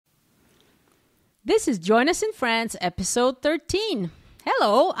This is Join Us in France, episode 13.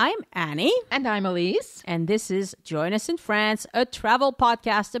 Hello, I'm Annie. And I'm Elise. And this is Join Us in France, a travel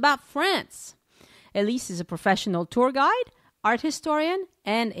podcast about France. Elise is a professional tour guide, art historian,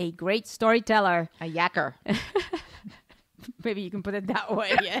 and a great storyteller. A yacker. Maybe you can put it that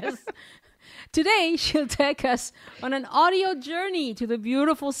way, yes. Today, she'll take us on an audio journey to the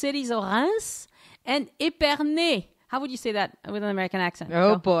beautiful cities of Reims and Epernay. How would you say that with an American accent?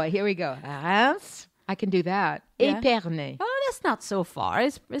 Oh, boy. Here we go. Reims. I can do that. Yeah. Epernay. Oh, that's not so far.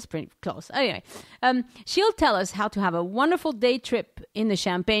 It's pretty close. Anyway, she'll tell us how to have a wonderful day trip in the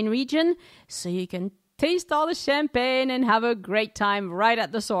Champagne region so you can taste all the champagne and have a great time right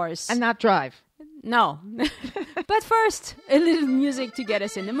at the source. And not drive. No. But first, a little music to get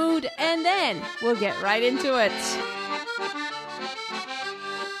us in the mood, and then we'll get right into it.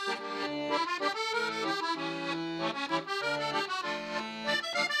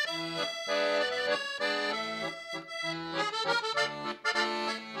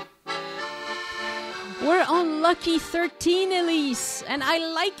 We're on lucky 13, Elise, and I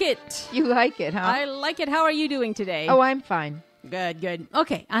like it. You like it, huh? I like it. How are you doing today? Oh, I'm fine. Good.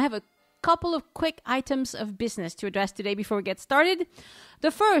 Okay, I have a couple of quick items of business to address today before we get started. The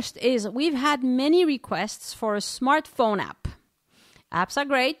first is we've had many requests for a smartphone app. Apps are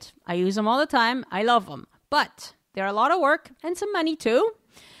great. I use them all the time. I love them. But they're a lot of work and some money too.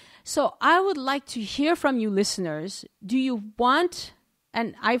 So I would like to hear from you listeners. Do you want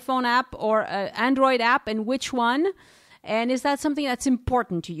an iPhone app or an Android app, and which one? And is that something that's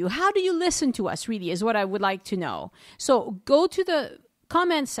important to you? How do you listen to us, really, is what I would like to know. So go to the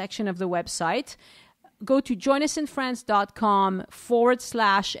comments section of the website. Go to joinusinfrance.com/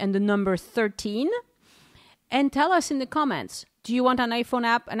 and the number 13. And tell us in the comments, do you want an iPhone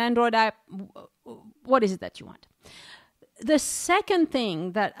app, an Android app? What is it that you want? The second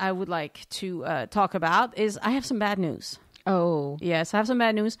thing that I would like to talk about is I have some bad news. Oh. Yes, I have some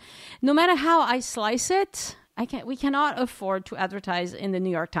bad news. No matter how I slice it, we cannot afford to advertise in the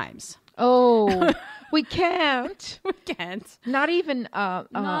New York Times. Oh, we can't. We can't. Not even a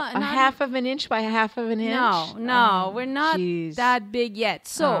half of an inch by a half of an inch? No, we're not that big yet.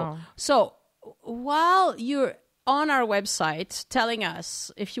 So while you're on our website telling us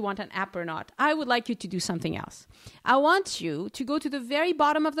if you want an app or not, I would like you to do something else. I want you to go to the very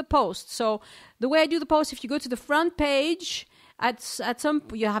bottom of the post. So the way I do the post, if you go to the front page,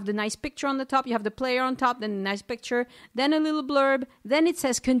 you have the nice picture on the top, you have the player on top, then a nice picture, then a little blurb, then it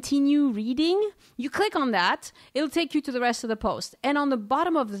says continue reading. You click on that, it'll take you to the rest of the post. And on the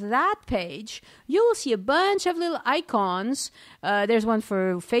bottom of that page, you will see a bunch of little icons. There's one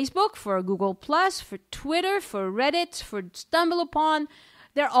for Facebook, for Google+, for Twitter, for Reddit, for StumbleUpon.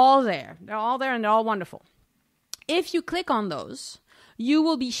 They're all there. They're all there and they're all wonderful. If you click on those, you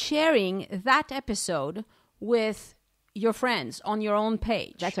will be sharing that episode with your friends on your own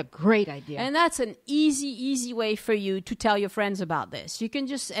page. That's a great idea. And that's an easy way for you to tell your friends about this. You can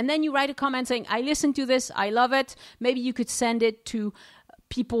and then you write a comment saying, I listened to this, I love it. Maybe you could send it to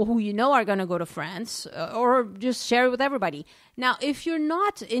people who you know are going to go to France, or just share it with everybody. Now, if you're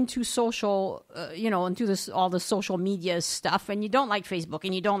not into social, into all the social media stuff, and you don't like Facebook,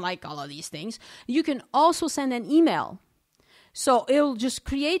 and you don't like all of these things, you can also send an email. So it'll just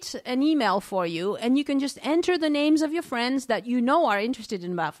create an email for you, and you can just enter the names of your friends that you know are interested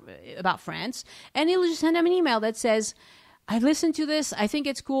in about France, and it'll just send them an email that says, I listened to this, I think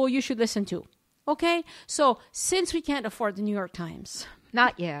it's cool, you should listen to. Okay? So since we can't afford the New York Times...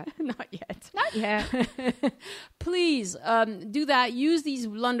 Not yet. Not yet. Not yet. Please do that. Use these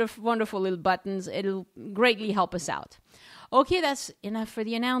wonderful little buttons. It'll greatly help us out. Okay, that's enough for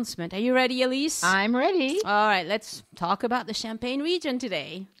the announcement. Are you ready, Elise? I'm ready. All right, let's talk about the Champagne region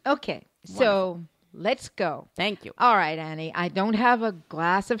today. Okay, so let's go. Thank you. All right, Annie, I don't have a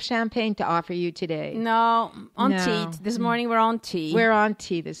glass of champagne to offer you today. No, tea. This morning we're on tea. We're on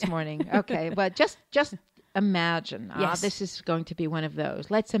tea this morning. Okay, but just imagine. Yes. This is going to be one of those.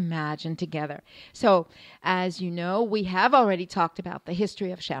 Let's imagine together. So, as you know, we have already talked about the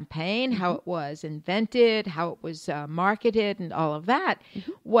history of champagne, how it was invented, how it was marketed, and all of that.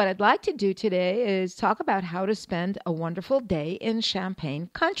 Mm-hmm. What I'd like to do today is talk about how to spend a wonderful day in Champagne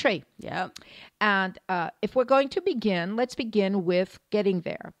country. Yeah. And if we're going to begin, let's begin with getting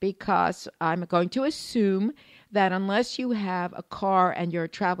there, because I'm going to assume that unless you have a car and you're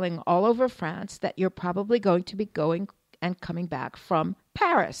traveling all over France, that you're probably going to be going and coming back from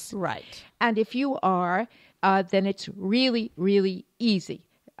Paris. Right. And if you are, then it's really, really easy.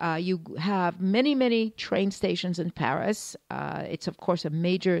 You have many, many train stations in Paris. It's, of course, a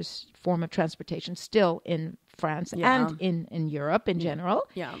major form of transportation still in France and in Europe in general.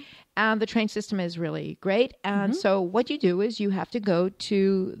 Yeah. And the train system is really great. And so what you do is you have to go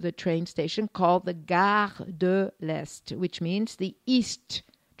to the train station called the Gare de l'Est, which means the East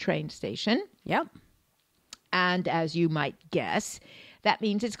train station. Yep. And as you might guess, that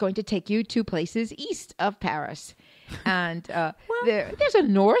means it's going to take you to places east of Paris. And there's a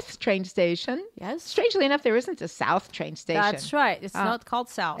north train station. Yes. Strangely enough, there isn't a south train station. That's right. It's not called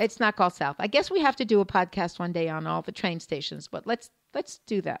south. It's not called south. I guess we have to do a podcast one day on all the train stations, but let's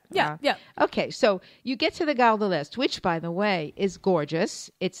do that. Yeah. Okay, so you get to the Gare de l'Est, which, by the way, is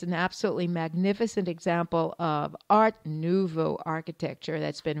gorgeous. It's an absolutely magnificent example of Art Nouveau architecture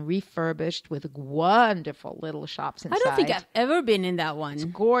that's been refurbished with wonderful little shops inside. I don't think I've ever been in that one. It's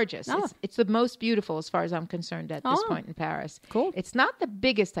gorgeous. Oh. It's the most beautiful, as far as I'm concerned, at this point in Paris. Cool. It's not the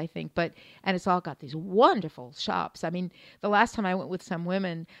biggest, I think, and it's all got these wonderful shops. I mean, the last time I went with some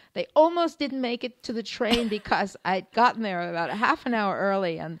women, they almost didn't make it to the train because I'd gotten there about a half an hour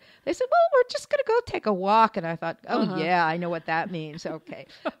early, and they said, well, we're just going to go take a walk. And I thought, yeah, I know what that means. Okay.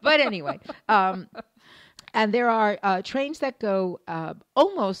 But anyway, and there are trains that go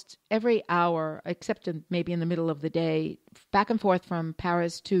almost every hour, except maybe in the middle of the day, back and forth from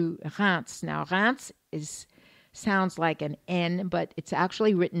Paris to Reims. Now, Reims sounds like an N, but it's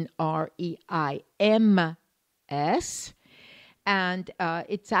actually written Reims. And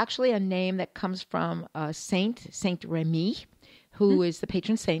it's actually a name that comes from Saint Remy, who is the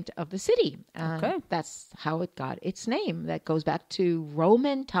patron saint of the city. Okay. That's how it got its name. That goes back to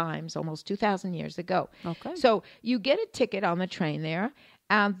Roman times, almost 2,000 years ago. Okay. So you get a ticket on the train there,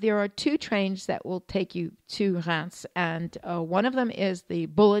 and there are two trains that will take you to Reims. And one of them is the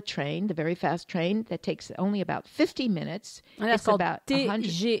bullet train, the very fast train that takes only about 50 minutes. And that's called about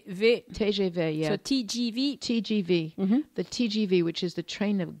TGV. TGV, yeah. So TGV. TGV. Mm-hmm. The TGV, which is the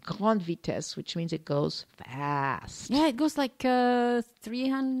train of grande vitesse, which means it goes fast. Yeah, it goes like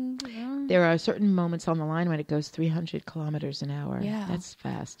 300. There are certain moments on the line when it goes 300 kilometers an hour. Yeah. That's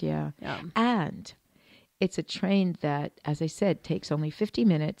fast, yeah. And it's a train that, as I said, takes only 50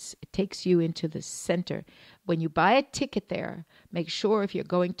 minutes. It takes you into the center. When you buy a ticket there, make sure if you're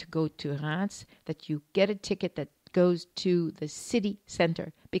going to go to Reims that you get a ticket that goes to the city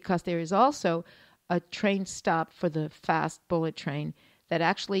center, because there is also a train stop for the fast bullet train that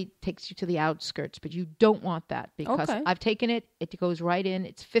actually takes you to the outskirts, but you don't want that because I've taken it. It goes right in.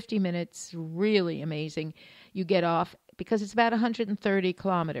 It's 50 minutes, really amazing. You get off because it's about 130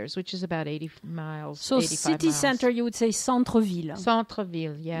 kilometers, which is about 80 miles. So city miles. center, you would say centre-ville.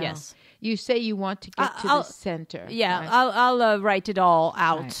 Centre-ville, yeah. Yes. You say you want to get to the center. Yeah, right? I'll write it all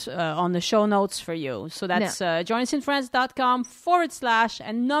out on the show notes for you. So that's joinusinfrance.com /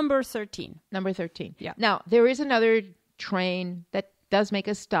 and number 13. Number 13. Yeah. Now, there is another train that does make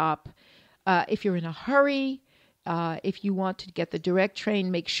a stop. If you're in a hurry, if you want to get the direct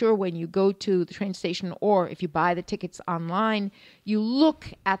train, make sure when you go to the train station or if you buy the tickets online, you look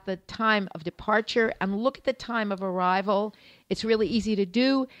at the time of departure and look at the time of arrival. It's really easy to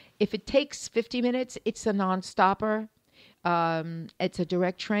do. If it takes 50 minutes, it's a non-stopper. It's a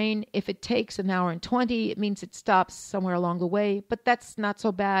direct train. If it takes an hour and 20, it means it stops somewhere along the way. But that's not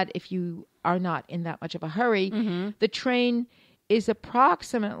so bad if you are not in that much of a hurry. Mm-hmm. The train is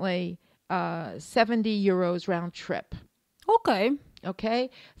approximately 70 euros round trip. Okay.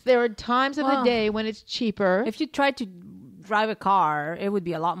 There are times of the day when it's cheaper. If you try to drive a car, it would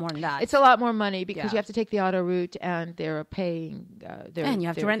be a lot more than that. It's a lot more money because you have to take the auto route and they're paying and you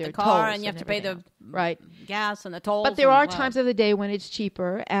have to rent the car and you have to pay the gas and the tolls. But there are times of the day when it's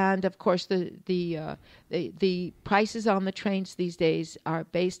cheaper, and of course the prices on the trains these days are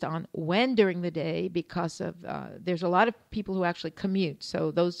based on when during the day, because of there's a lot of people who actually commute, so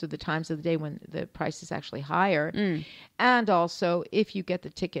those are the times of the day when the price is actually higher. And also if you get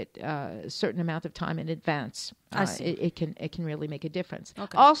the ticket a certain amount of time in advance, it can really make a difference.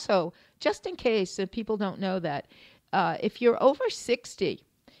 Also, just in case people don't know that, if you're over 60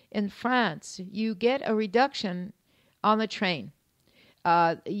 in France, you get a reduction on the train.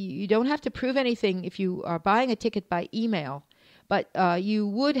 You don't have to prove anything if you are buying a ticket by email, but you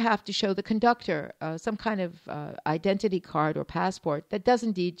would have to show the conductor some kind of identity card or passport that does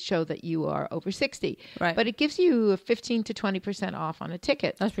indeed show that you are over 60. Right. But it gives you 15 to 20% off on a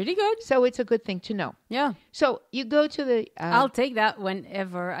ticket. That's pretty good. So it's a good thing to know. Yeah. So you go to the... I'll take that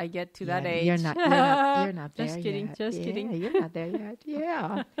whenever I get to that age. You're not there Just kidding. yet. Just kidding. You're not there yet.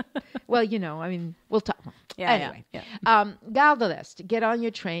 Yeah. Well, we'll talk. Anyway. Gare de l'Est. Get on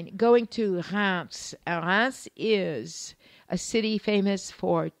your train. Going to Reims. Reims is a city famous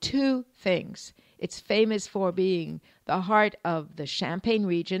for two things. It's famous for being the the heart of the Champagne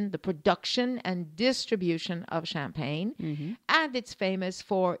region, the production and distribution of champagne. Mm-hmm. And it's famous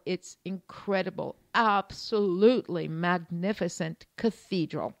for its incredible, absolutely magnificent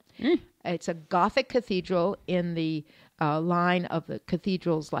cathedral. It's a Gothic cathedral in the line of the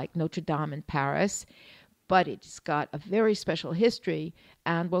cathedrals like Notre Dame in Paris, but it's got a very special history,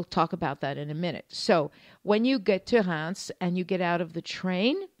 and we'll talk about that in a minute. So when you get to Reims and you get out of the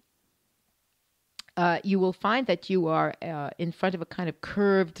train, you will find that you are in front of a kind of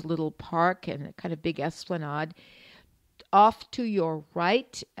curved little park and a kind of big esplanade. Off to your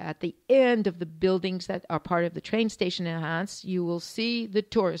right, at the end of the buildings that are part of the train station in Reims, you will see the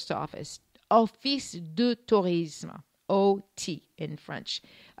tourist office, Office de Tourisme, OT in French,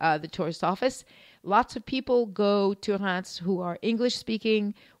 the tourist office. Lots of people go to Reims who are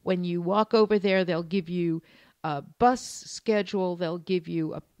English-speaking. When you walk over there, they'll give you a bus schedule. They'll give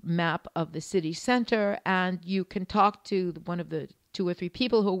you a map of the city center, and you can talk to one of the 2 or 3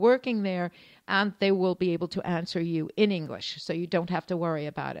 people who are working there, and they will be able to answer you in English, so you don't have to worry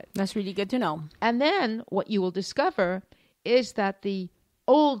about it. That's really good to know. And then what you will discover is that the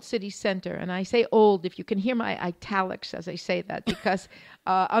old city center, and I say old, if you can hear my italics as I say that, because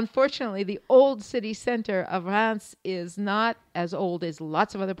unfortunately the old city center of Reims is not as old as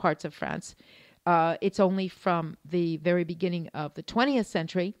lots of other parts of France. It's only from the very beginning of the 20th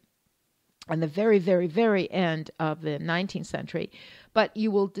century and the very, very, very end of the 19th century. But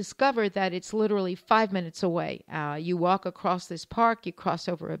you will discover that it's literally 5 minutes away. You walk across this park, you cross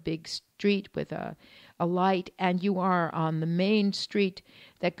over a big street with a light, and you are on the main street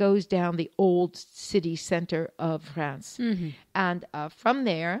that goes down the old city center of France. Mm-hmm. And from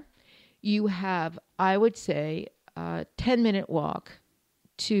there, you have, I would say, a 10-minute walk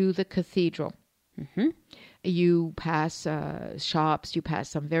to the cathedral. Mm-hmm. You pass shops, you pass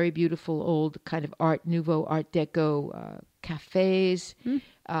some very beautiful old kind of Art Nouveau, Art Deco cafes.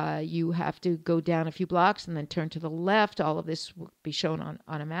 Mm. You have to go down a few blocks and then turn to the left. All of this will be shown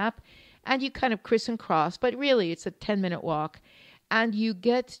on a map. And you kind of criss and cross, but really it's a 10-minute walk. And you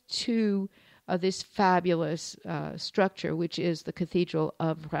get to this fabulous structure, which is the Cathedral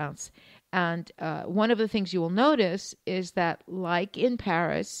of Reims. And one of the things you will notice is that, like in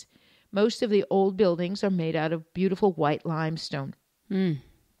Paris, most of the old buildings are made out of beautiful white limestone. Mm.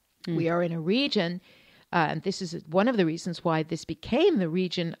 Mm. We are in a region, and this is one of the reasons why this became the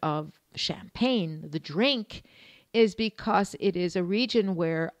region of Champagne, the drink, is because it is a region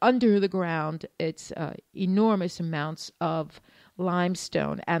where under the ground it's enormous amounts of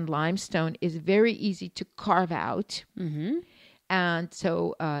limestone, and limestone is very easy to carve out. Mm-hmm. And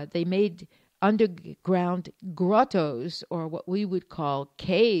so they made underground grottos, or what we would call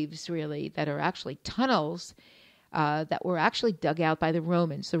caves, really, that are actually tunnels that were actually dug out by the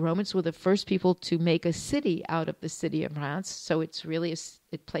Romans. The Romans were the first people to make a city out of the city of Reims, so it's really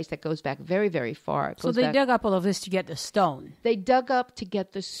a place that goes back very, very far. So they dug up all of this to get the stone. They dug up to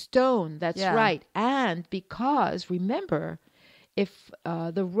get the stone, that's right. And because, remember, if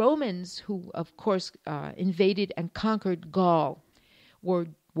the Romans, who, of course, invaded and conquered Gaul, were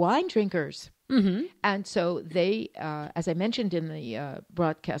wine drinkers. Mm-hmm. And so they, as I mentioned in the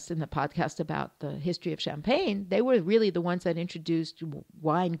podcast about the history of Champagne, they were really the ones that introduced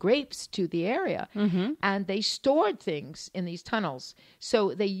wine grapes to the area. Mm-hmm. And they stored things in these tunnels.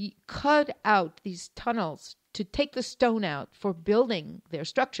 So they cut out these tunnels to take the stone out for building their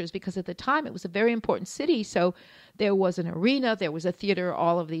structures, because at the time it was a very important city. So there was an arena, there was a theater,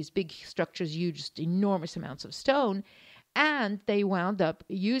 all of these big structures used enormous amounts of stone. And they wound up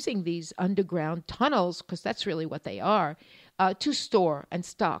using these underground tunnels, because that's really what they are, to store and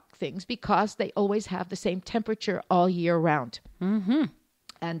stock things, because they always have the same temperature all year round. Mm-hmm.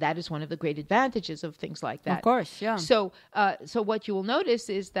 And that is one of the great advantages of things like that. Of course, yeah. So what you will notice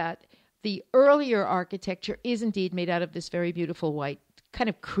is that the earlier architecture is indeed made out of this very beautiful white, kind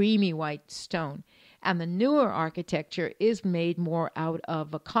of creamy white stone. And the newer architecture is made more out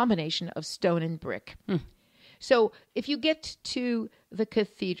of a combination of stone and brick. Mm. So if you get to the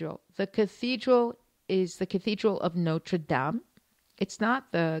cathedral is the Cathedral of Notre Dame. It's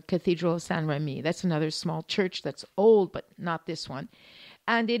not the Cathedral of Saint-Remy. That's another small church that's old, but not this one.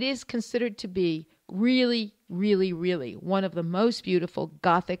 And it is considered to be really, really, really one of the most beautiful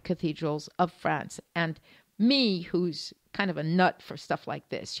Gothic cathedrals of France. And me, who's kind of a nut for stuff like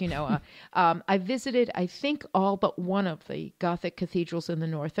this, I visited, I think, all but one of the Gothic cathedrals in the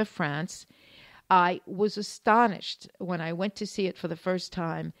north of France. I was astonished when I went to see it for the first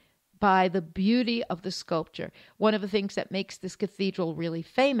time by the beauty of the sculpture. One of the things that makes this cathedral really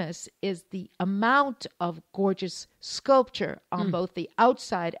famous is the amount of gorgeous sculpture on both the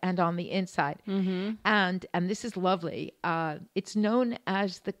outside and on the inside. And this is lovely. It's known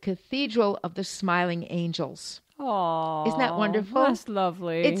as the Cathedral of the Smiling Angels. Oh, isn't that wonderful? That's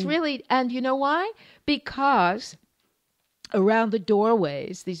lovely. It's really, and you know why? Because around the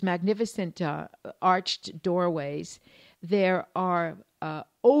doorways, these magnificent arched doorways, there are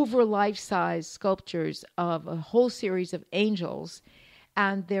over life-size sculptures of a whole series of angels,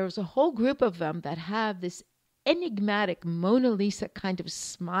 and there's a whole group of them that have this enigmatic Mona Lisa kind of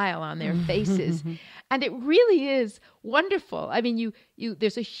smile on their faces. And it really is wonderful. I mean,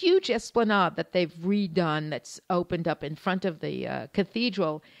 there's a huge esplanade that they've redone that's opened up in front of the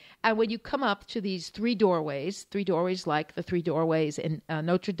cathedral. And when you come up to these three doorways like the three doorways in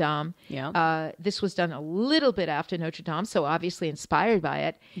Notre Dame, this was done a little bit after Notre Dame, so obviously inspired by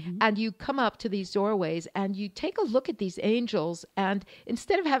it. And you come up to these doorways and you take a look at these angels, and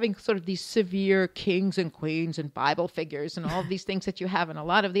instead of having sort of these severe kings and queens and Bible figures and all of these things that you have in a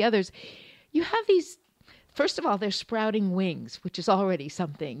lot of the others, you have these. First of all, they're sprouting wings, which is already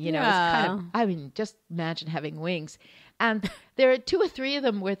something, It's kind of, I mean, just imagine having wings. And there are two or three of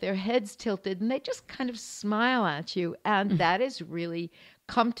them with their heads tilted, and they just kind of smile at you. And that is really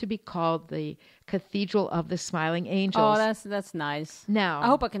come to be called the Cathedral of the Smiling Angels. Oh, that's nice. Now, I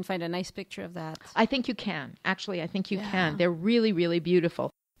hope I can find a nice picture of that. I think you can. Actually, I think you can. They're really, really beautiful.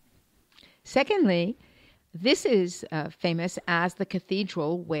 Secondly, this is famous as the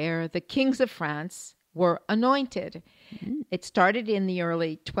cathedral where the kings of France were anointed. It started in the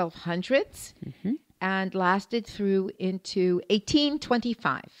early 1200s and lasted through into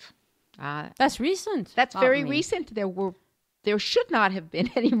 1825. That's recent. That's very recent. There should not have been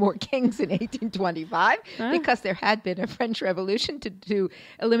any more kings in 1825 because there had been a French Revolution to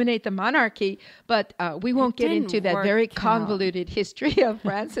eliminate the monarchy. But we won't get into that very convoluted history of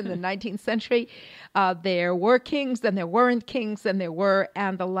France in the 19th century. There were kings, then there weren't kings, then there were,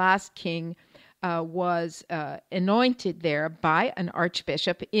 and the last king was anointed there by an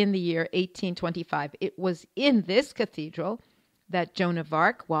archbishop in the year 1825. It was in this cathedral that Joan of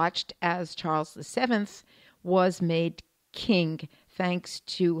Arc watched as Charles VII was made king, thanks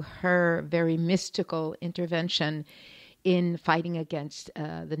to her very mystical intervention in fighting against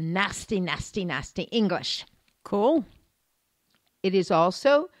the nasty, nasty, nasty English. Cool. It is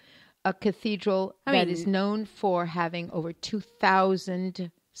also a cathedral that is known for having over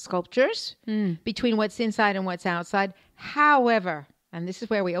 2,000 sculptures between what's inside and what's outside. However, and this is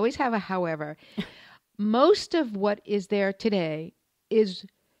where we always have a however, most of what is there today is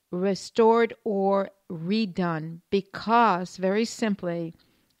restored or redone because, very simply,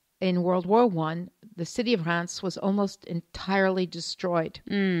 in World War I, the city of Reims was almost entirely destroyed.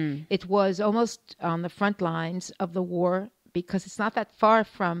 It was almost on the front lines of the war because it's not that far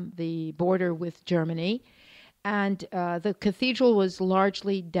from the border with Germany. And the cathedral was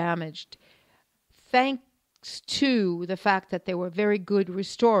largely damaged, thanks to the fact that there were very good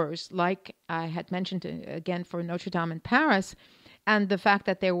restorers, like I had mentioned again for Notre Dame in Paris, and the fact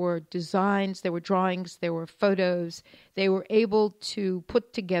that there were designs, there were drawings, there were photos. They were able to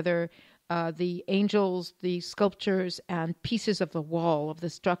put together the angels, the sculptures, and pieces of the wall of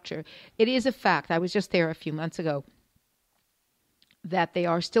the structure. It is a fact. I was just there a few months ago, that they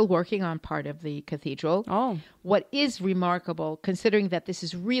are still working on part of the cathedral. Oh. What is remarkable, considering that this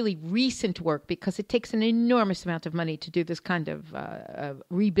is really recent work, because it takes an enormous amount of money to do this kind of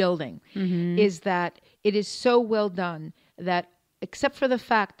rebuilding, is that it is so well done that, except for the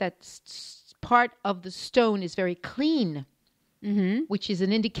fact that part of the stone is very clean, which is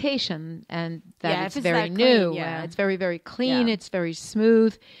an indication and that it's very new. Clean, it's very, very clean. It's very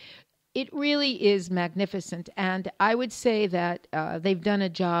smooth. It really is magnificent, and I would say that they've done a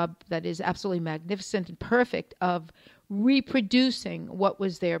job that is absolutely magnificent and perfect of reproducing what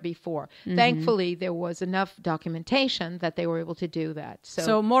was there before. Thankfully, there was enough documentation that they were able to do that.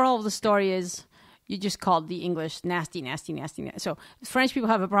 So moral of the story is, you just called the English nasty, nasty, nasty. So French people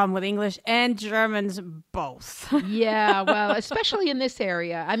have a problem with English and Germans both. Yeah, well, especially in this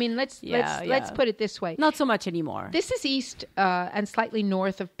area. I mean, let's put it this way. Not so much anymore. This is east and slightly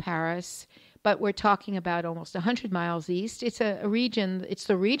north of Paris, but we're talking about almost 100 miles east. It's a region. It's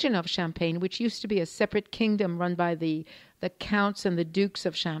the region of Champagne, which used to be a separate kingdom run by the counts and the dukes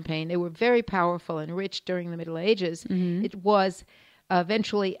of Champagne. They were very powerful and rich during the Middle Ages. It was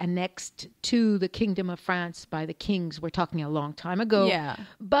eventually annexed to the Kingdom of France by the kings. We're talking a long time ago. Yeah.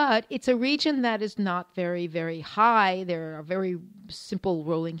 But it's a region that is not very, very high. There are very simple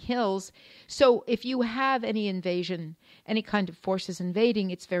rolling hills. So if you have any invasion, any kind of forces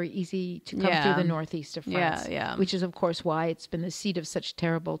invading, it's very easy to come through the northeast of France, which is, of course, why it's been the seat of such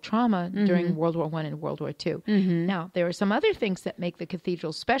terrible trauma during World War I and World War II. Now, there are some other things that make the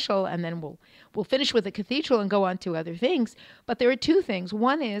cathedral special, and then we'll finish with the cathedral and go on to other things. But there are two things.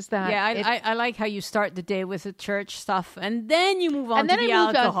 One is that... I like how you start the day with the church stuff, and then you move on to the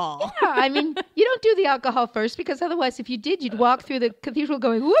alcohol. Yeah, I mean, you don't do the alcohol first, because otherwise, if you did, you'd walk through the cathedral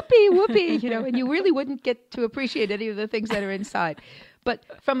going, whoopee, whoopee, and you really wouldn't get to appreciate any of the things that are inside. But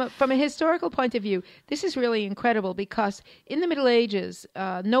from a historical point of view, this is really incredible, because in the Middle Ages,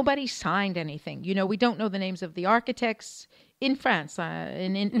 nobody signed anything. We don't know the names of the architects. In France,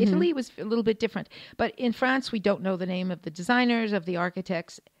 in Italy, it was a little bit different. But in France, we don't know the name of the designers, of the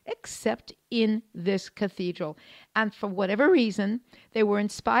architects, except in this cathedral. And for whatever reason, they were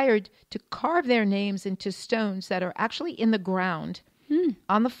inspired to carve their names into stones that are actually in the ground,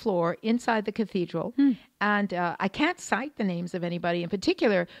 on the floor, inside the cathedral. And I can't cite the names of anybody in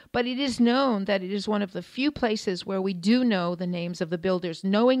particular, but it is known that it is one of the few places where we do know the names of the builders,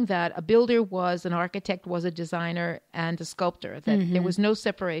 knowing that a builder was an architect, was a designer, and a sculptor, that there was no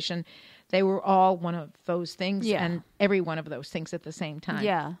separation. They were all one of those things, and every one of those things at the same time.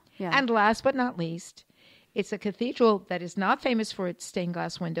 Yeah. And last but not least, it's a cathedral that is not famous for its stained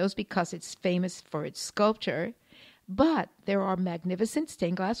glass windows, because it's famous for its sculpture, but there are magnificent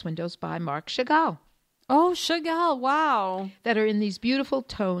stained glass windows by Marc Chagall. Oh, Chagall, wow. That are in these beautiful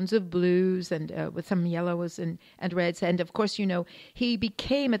tones of blues and with some yellows and reds. And of course, he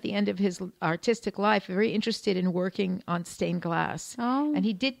became, at the end of his artistic life, very interested in working on stained glass. Oh. And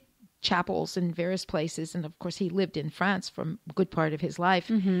he did chapels in various places. And of course, he lived in France for a good part of his life.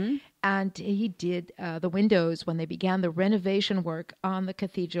 And he did the windows when they began the renovation work on the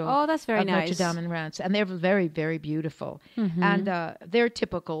Cathedral of Notre Dame in Reims. And they're very, very beautiful. And they're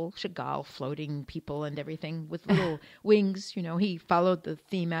typical Chagall floating people and everything with little wings. He followed the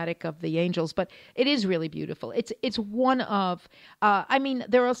thematic of the angels, but it is really beautiful. It's one of,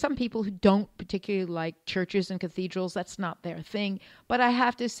 there are some people who don't particularly like churches and cathedrals. That's not their thing. But I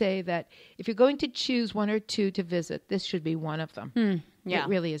have to say that if you're going to choose one or two to visit, this should be one of them. Yeah. It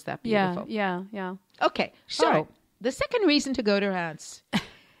really is that beautiful. Yeah. Okay, so the second reason to go to Reims,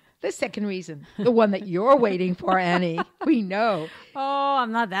 the second reason, the one that you're waiting for, Annie, we know. Oh,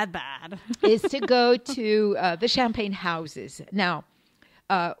 I'm not that bad. Is to go to the Champagne houses. Now,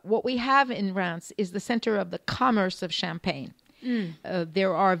 what we have in Reims is the center of the commerce of Champagne.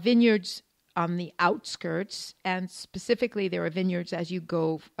 There are vineyards on the outskirts, and specifically there are vineyards as you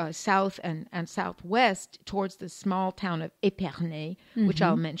go south and southwest towards the small town of Epernay, which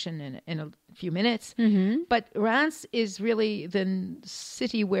I'll mention in a few minutes. But Reims is really the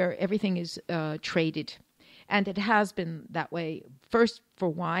city where everything is traded. And it has been that way first for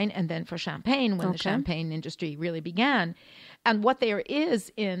wine and then for champagne when the champagne industry really began. And what there is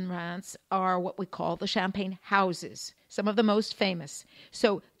in Reims are what we call the champagne houses, some of the most famous.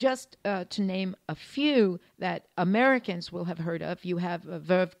 So just to name a few that Americans will have heard of, you have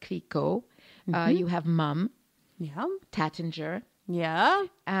Veuve Clicquot, you have Mumm, Tattinger,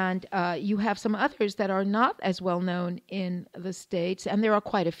 and you have some others that are not as well known in the States, and there are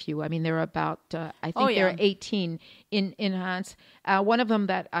quite a few. I mean, there are about, I think there are 18 in Reims. One of them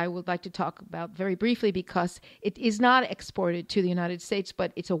that I would like to talk about very briefly, because it is not exported to the United States,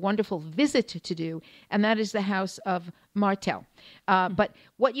 but it's a wonderful visit to do, and that is the House of Martel. But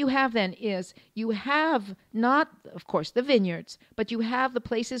what you have then is you have not, of course, the vineyards, but you have the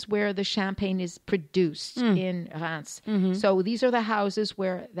places where the champagne is produced in Reims. So these are the houses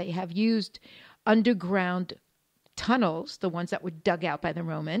where they have used underground tunnels, the ones that were dug out by the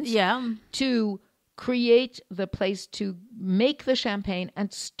Romans, to create the place to make the champagne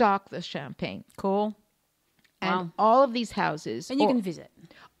and stock the champagne. Cool. And all of these houses... And you can visit.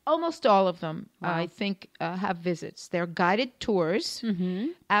 Almost all of them, I think, have visits. They're guided tours,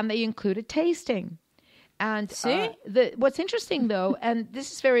 and they include a tasting. And what's interesting, though, and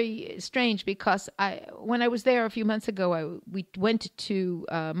this is very strange, because when I was there a few months ago, we went to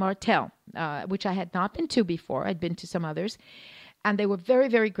Martel, which I had not been to before. I'd been to some others. And they were very,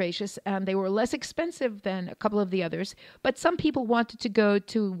 very gracious, and they were less expensive than a couple of the others. But some people wanted to go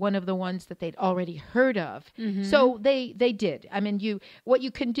to one of the ones that they'd already heard of. So they did. I mean, what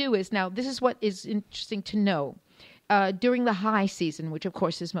you can do is, now, this is what is interesting to know. During the high season, which, of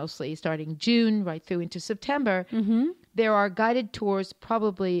course, is mostly starting June right through into September, there are guided tours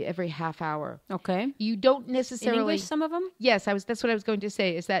probably every half hour. Okay. You don't necessarily... In English, some of them? Yes, that's what I was going to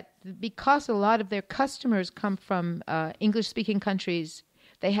say, is that because a lot of their customers come from English-speaking countries,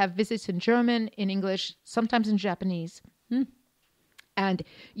 they have visits in German, in English, sometimes in Japanese. And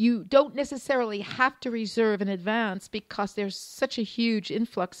you don't necessarily have to reserve in advance because there's such a huge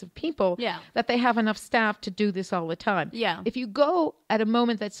influx of people that they have enough staff to do this all the time. Yeah. If you go at a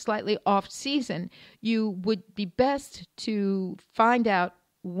moment that's slightly off season, you would be best to find out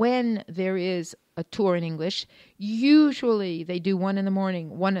when there is a tour in English. Usually they do one in the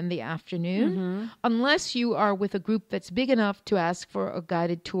morning, one in the afternoon, unless you are with a group that's big enough to ask for a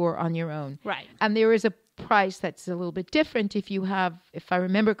guided tour on your own. Right. And there is a price that's a little bit different if you have, if I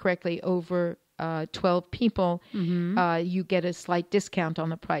remember correctly, over 12 people, you get a slight discount on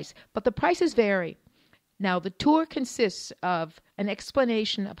the price. But the prices vary. Now, the tour consists of an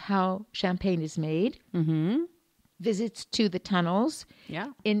explanation of how champagne is made, visits to the tunnels. Yeah.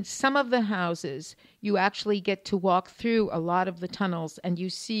 In some of the houses, you actually get to walk through a lot of the tunnels and you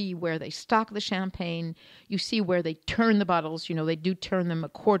see where they stock the champagne. You see where they turn the bottles. You know, they do turn them a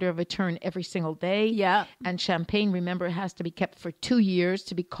quarter of a turn every single day. Yeah. And champagne, remember, has to be kept for 2 years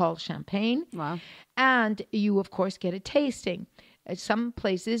to be called champagne. Wow. And you, of course, get a tasting. At some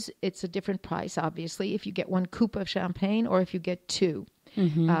places, it's a different price, obviously, if you get 1 coupe of champagne or if you get 2. So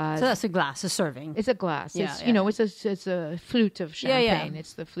that's a glass, a serving. It's a glass. Yeah, You know, it's a flute of champagne. Yeah.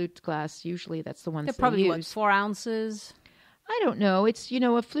 It's the flute glass. Usually, that's the ones They're they probably use. 4 ounces. I don't know. It's, you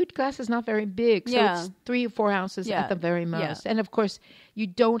know, a flute glass is not very big, so it's 3 or 4 ounces at the very most. And of course, you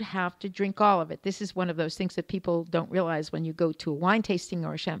don't have to drink all of it. This is one of those things that people don't realize when you go to a wine tasting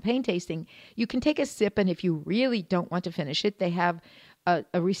or a champagne tasting. You can take a sip, and if you really don't want to finish it, they have a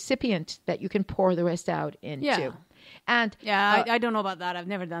recipient that you can pour the rest out into. Yeah. And I don't know about that. I've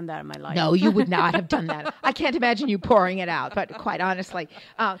never done that in my life. No, you would not have done that. I can't imagine you pouring it out, but quite honestly.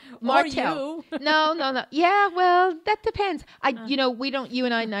 Martel. Or you. No. Yeah, well, that depends. You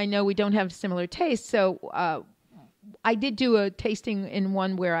and I know we don't have similar tastes, so I did do a tasting in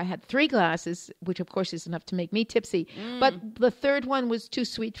one where I had 3 glasses, which of course is enough to make me tipsy. But the third one was too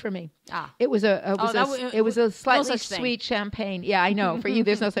sweet for me. It was a slightly sweet champagne. Yeah, I know. For you,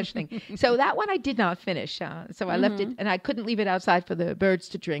 there's no such thing. So that one I did not finish. So I left it, and I couldn't leave it outside for the birds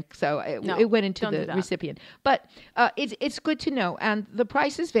to drink. So it went into the recipient. But it's good to know. And the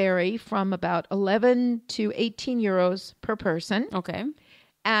prices vary from about 11 to 18 euros per person. Okay.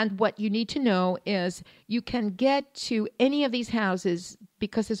 And what you need to know is you can get to any of these houses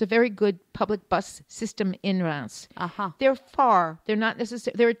because there's a very good public bus system in Reims. They're far. They're not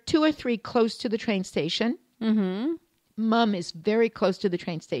necessarily. There are 2 or 3 close to the train station. Mum is very close to the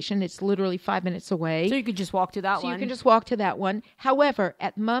train station. It's literally 5 minutes away. So you could just walk to that one. You can just walk to that one. However,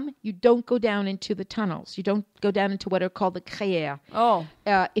 at Mum, you don't go down into the tunnels. You don't go down into what are called the créères. Oh.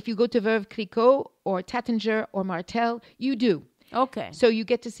 If you go to Veuve Clicquot or Taittinger or Martel, you do. Okay. So you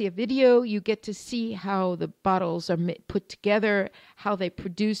get to see a video, you get to see how the bottles are put together, how they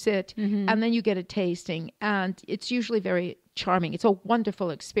produce it, and then you get a tasting. And it's usually very charming. It's a wonderful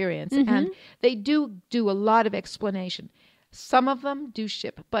experience. And they do a lot of explanation. Some of them do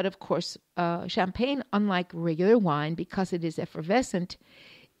ship. But of course, champagne, unlike regular wine, because it is effervescent,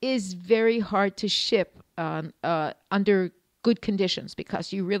 is very hard to ship under good conditions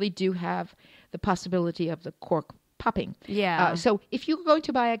because you really do have the possibility of the cork popping. Yeah. So if you're going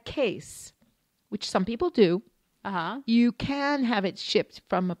to buy a case, which some people do, you can have it shipped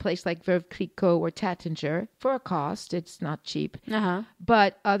from a place like Veuve Clicquot or Taittinger for a cost. It's not cheap.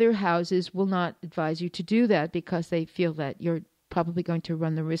 But other houses will not advise you to do that because they feel that you're probably going to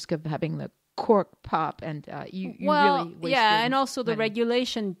run the risk of having the cork pop, and you really waste and also the money.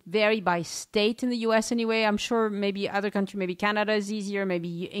 regulation vary by state in the US anyway. I'm sure maybe other country, maybe Canada is easier,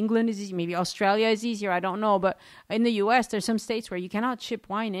 maybe England is easier, maybe Australia is easier, I don't know, but in the US there's some states where you cannot ship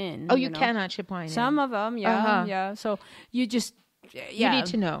wine in. You cannot ship wine in. Some of them, so you just you need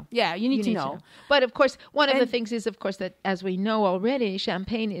to know. Yeah, you need to know. But of course, one of the things is, of course, that as we know already,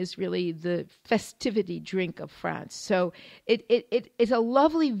 champagne is really the festivity drink of France. So it's a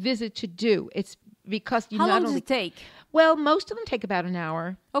lovely visit to do. It's because you How long does it take? Well, most of them take about an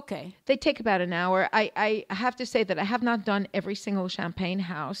hour. Okay. They take about an hour. I have to say that I have not done every single champagne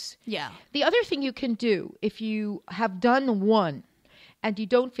house. Yeah. The other thing you can do, if you have done one, and you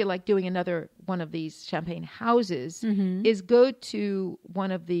don't feel like doing another one of these champagne houses, is go to one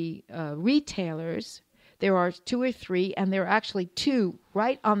of the retailers. There are 2 or 3, and there are actually 2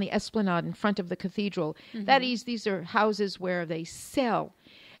 right on the esplanade in front of the cathedral. That is, these are houses where they sell,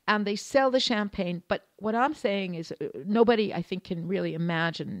 and they sell the champagne. But what I'm saying is nobody, I think, can really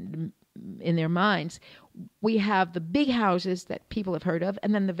imagine in their minds. We have the big houses that people have heard of,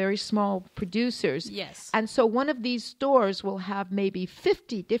 and then the very small producers. Yes. And so one of these stores will have maybe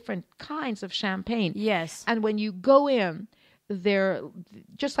 50 different kinds of champagne. Yes. And when you go in, they're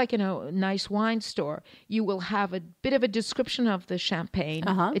just like in a nice wine store. You will have a bit of a description of the champagne,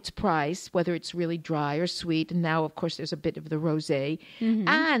 its price, whether it's really dry or sweet. And now, of course, there's a bit of the rosé.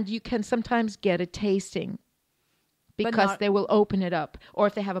 And you can sometimes get a tasting because they will open it up. Or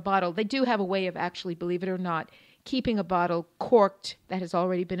if they have a bottle, they do have a way of actually, believe it or not, keeping a bottle corked that has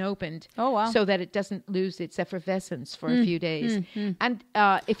already been opened, so that it doesn't lose its effervescence for a few days. And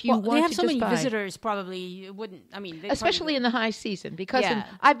if you want they have to so just many buy, visitors, probably wouldn't. I mean, especially in the high season, because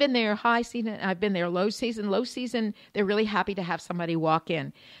I've been there high season, I've been there low season. Low season, they're really happy to have somebody walk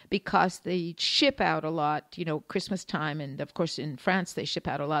in because they ship out a lot. Christmas time, and of course in France they ship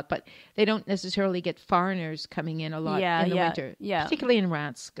out a lot, but they don't necessarily get foreigners coming in a lot in the winter, particularly in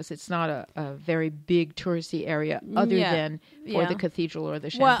Reims, because it's not a very big touristy area. Other than for the cathedral or the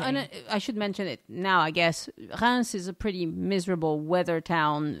champagne. Well, and I should mention it now, I guess. Reims is a pretty miserable weather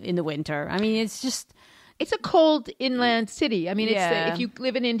town in the winter. I mean, it's a cold inland city. I mean, if you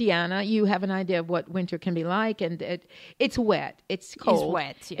live in Indiana, you have an idea of what winter can be like, and it's wet. It's cold. It's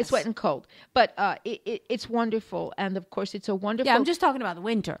wet, yes. It's wet and cold. But it's wonderful, and of course, it's a wonderful... Yeah, I'm just talking about the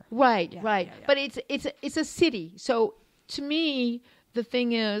winter. Right. But it's a city. So to me, the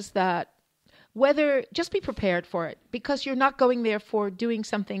thing is that just be prepared for it, because you're not going there for doing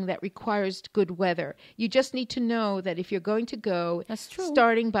something that requires good weather. You just need to know that if you're going to go, that's true,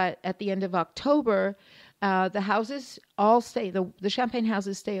 starting at the end of October, the houses all stay, the champagne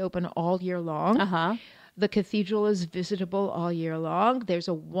houses stay open all year long. The cathedral is visitable all year long. There's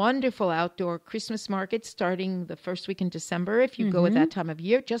a wonderful outdoor Christmas market starting the first week in December. If you go at that time of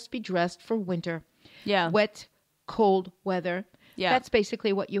year, just be dressed for winter. Wet, cold weather. That's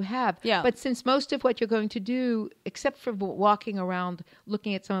basically what you have. But since most of what you're going to do, except for walking around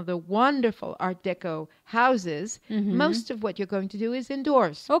looking at some of the wonderful Art Deco houses, most of what you're going to do is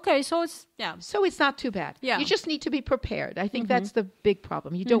indoors. Okay, so it's not too bad. You just need to be prepared. I think that's the big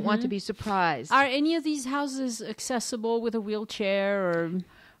problem. You don't want to be surprised. Are any of these houses accessible with a wheelchair? Or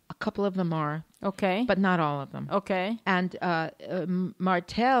a couple of them are. Okay. But not all of them. Okay. And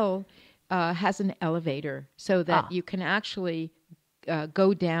Martel has an elevator so that you can actually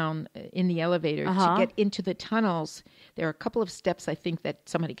go down in the elevator to get into the tunnels. There are a couple of steps, I think, that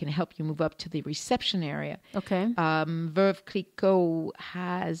somebody can help you move up to the reception area. Okay. Veuve Clicquot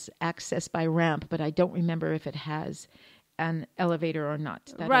has access by ramp, but I don't remember if it has an elevator or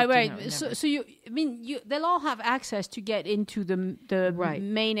not. Right. So they'll all have access to get into the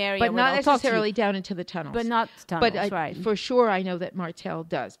main area, but not necessarily down into the tunnels. But not tunnels, but for sure, I know that Martel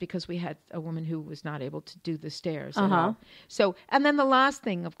does, because we had a woman who was not able to do the stairs at all. So, and then the last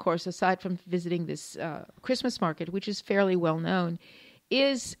thing, of course, aside from visiting this Christmas market, which is fairly well known,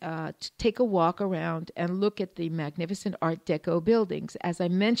 is to take a walk around and look at the magnificent Art Deco buildings. As I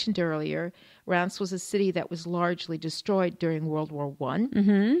mentioned earlier, Reims was a city that was largely destroyed during World War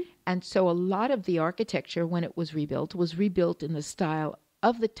I. And so a lot of the architecture, when it was rebuilt in the style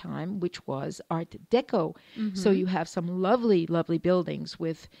of the time, which was Art Deco. So you have some lovely, lovely buildings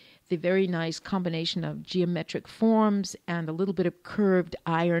with the very nice combination of geometric forms and a little bit of curved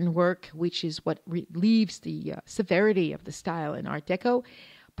ironwork, which is what relieves the severity of the style in Art Deco.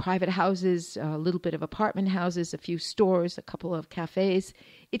 Private houses, a little bit of apartment houses, a few stores, a couple of cafes.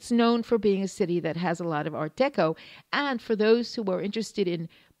 It's known for being a city that has a lot of Art Deco. And for those who are interested in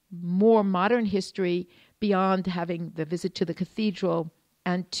more modern history, beyond having the visit to the cathedral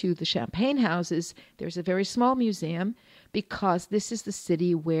and to the champagne houses, there's a very small museum, because this is the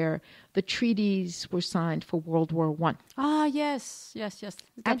city where the treaties were signed for World War I. Ah, yes.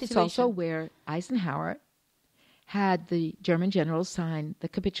 And it's also where Eisenhower had the German generals sign the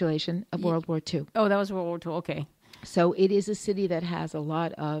capitulation of World War II. Oh, that was World War II, okay. So it is a city that has a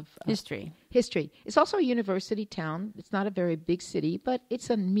lot of history. It's also a university town. It's not a very big city, but it's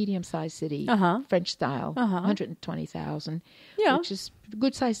a medium-sized city, French style, 120,000, which is a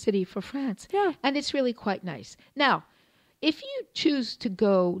good-sized city for France. Yeah. And it's really quite nice. Now, if you choose to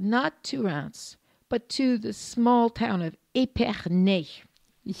go not to Reims, but to the small town of Epernay.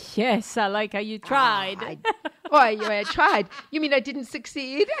 Yes, I like how you tried. I tried. You mean I didn't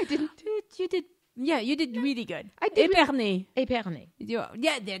succeed? I didn't. You did. Yeah, you did really good. I did. Epernay.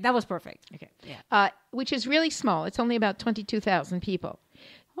 Yeah, that was perfect. Okay. Yeah. Which is really small. It's only about 22,000 people.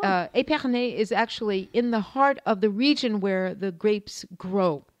 Epernay is actually in the heart of the region where the grapes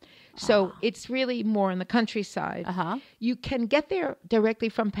grow. So it's really more in the countryside. You can get there directly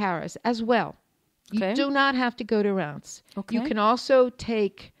from Paris as well. You do not have to go to Reims. Okay. You can also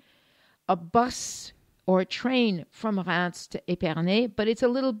take a bus or a train from Reims to Epernay, but it's a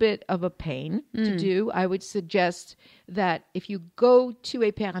little bit of a pain to do. I would suggest that if you go to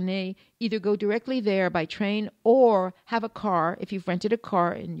Epernay, either go directly there by train or have a car. If you've rented a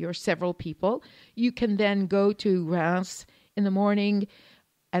car and you're several people, you can then go to Reims in the morning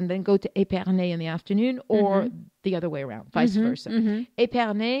and then go to Epernay in the afternoon, or the other way around, vice versa.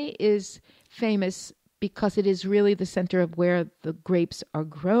 Epernay is famous because it is really the center of where the grapes are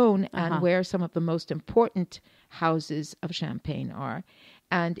grown and where some of the most important houses of Champagne are.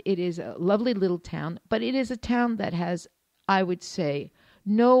 And it is a lovely little town, but it is a town that has, I would say,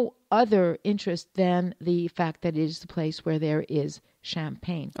 no other interest than the fact that it is the place where there is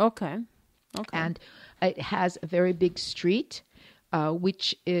champagne. Okay. And it has a very big street,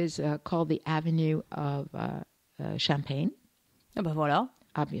 which is called the Avenue of Champagne. Ah ben voilà.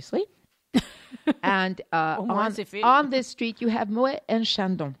 Obviously. And on this street, you have Moet and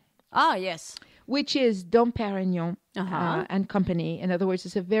Chandon. Ah, yes. Which is Dom Perignon and Company. In other words,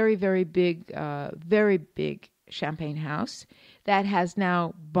 it's a very, very big champagne house that has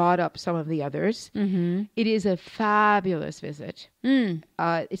now bought up some of the others. It is a fabulous visit.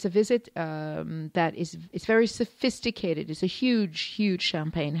 It's a visit that it's very sophisticated. It's a huge, huge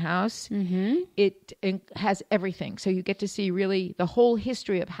champagne house. It has everything. So you get to see really the whole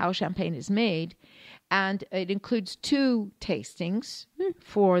history of how champagne is made. And it includes 2 tastings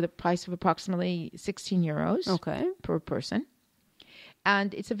for the price of approximately 16 euros per person.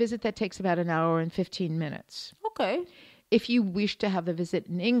 And it's a visit that takes about an hour and 15 minutes. Okay. If you wish to have the visit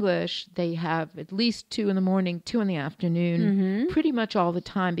in English, they have at least 2 in the morning, 2 in the afternoon, pretty much all the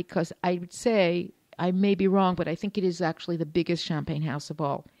time, because I would say, I may be wrong, but I think it is actually the biggest champagne house of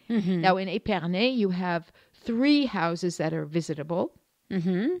all. Now, in Epernay, you have 3 houses that are visitable.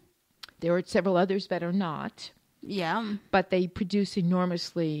 There are several others that are not. Yeah. But they produce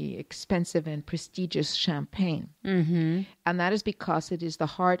enormously expensive and prestigious champagne. And that is because it is the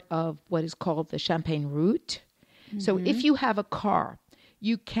heart of what is called the Champagne route. So if you have a car,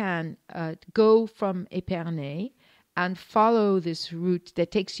 you can go from Epernay and follow this route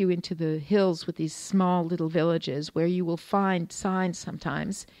that takes you into the hills with these small little villages where you will find signs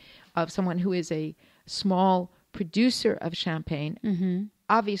sometimes of someone who is a small producer of champagne.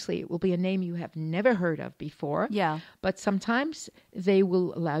 Obviously, it will be a name you have never heard of before. Yeah. But sometimes they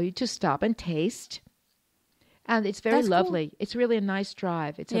will allow you to stop and taste. And it's very lovely. Cool. It's really a nice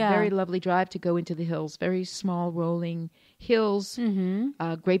drive. It's a very lovely drive to go into the hills. Very small, rolling hills,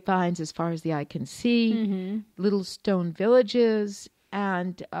 grapevines as far as the eye can see, little stone villages.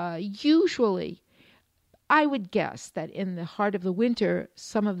 And usually, I would guess that in the heart of the winter,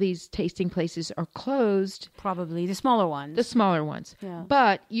 some of these tasting places are closed. Probably the smaller ones. The smaller ones. Yeah.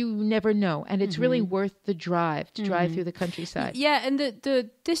 But you never know. And it's really worth the drive to drive through the countryside. Yeah, and the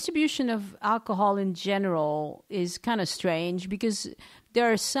distribution of alcohol in general is kind of strange because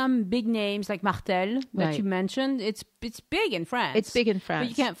there are some big names like Martel that you mentioned. It's big in France. It's big in France.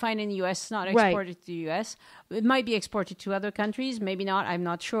 But you can't find in the U.S. It's not exported to the U.S. It might be exported to other countries. Maybe not. I'm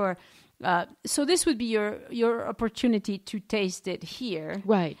not sure. So this would be your opportunity to taste it here.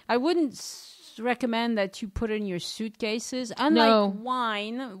 Right. I wouldn't recommend that you put in your suitcases. Unlike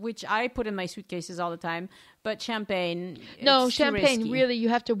wine, which I put in my suitcases all the time, but champagne, it's champagne, too risky. really, you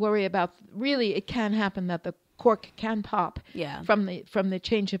have to worry about, really, it can happen that the cork can pop from the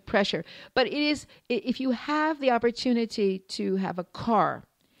change of pressure. But it is, if you have the opportunity to have a car,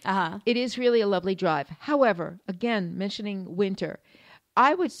 it is really a lovely drive. However, again, mentioning winter,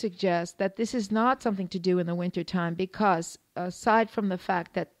 I would suggest that this is not something to do in the wintertime because aside from the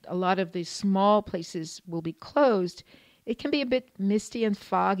fact that a lot of these small places will be closed, it can be a bit misty and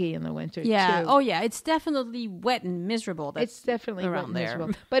foggy in the winter, too. Oh, yeah. It's definitely wet and miserable. It's definitely around wet and there.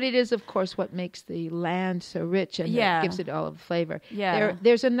 miserable. But it is, of course, what makes the land so rich and that gives it all of the flavor. Yeah.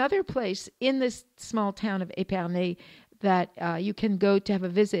 There's another place in this small town of Epernay that you can go to have a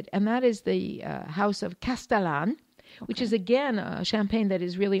visit, and that is the house of Castellane. Which is, again, a champagne that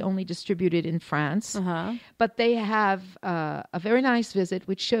is really only distributed in France. But they have a very nice visit,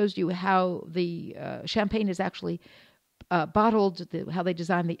 which shows you how the champagne is actually bottled, how they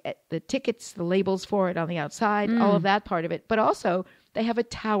design the tickets, the labels for it on the outside, all of that part of it. But also, they have a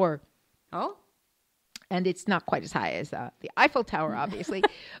tower. Oh. And it's not quite as high as the Eiffel Tower, obviously.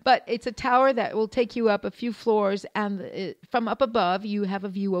 But it's a tower that will take you up a few floors. And from up above, you have a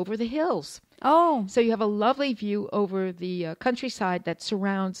view over the hills. Oh. So you have a lovely view over the countryside that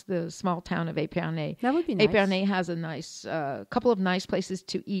surrounds the small town of Epernay. That would be nice. Epernay has a nice couple of nice places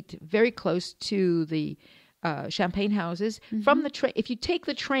to eat very close to the champagne houses. From the train, if you take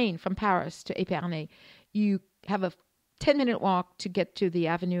the train from Paris to Epernay, you have a 10-minute walk to get to the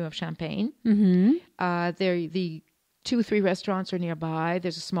Avenue of Champagne. The 2-3 restaurants are nearby.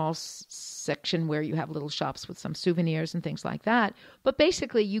 There's a small section where you have little shops with some souvenirs and things like that. But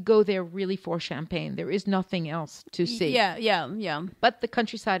basically, you go there really for champagne. There is nothing else to see. Yeah. But the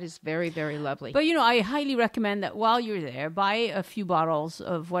countryside is very, very lovely. But, I highly recommend that while you're there, buy a few bottles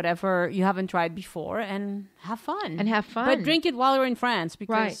of whatever you haven't tried before and have fun. But drink it while you're in France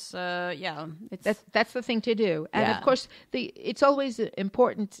because, that's the thing to do. And, of course, it's always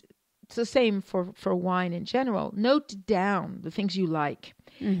important. It's the same for wine in general. Note down the things you like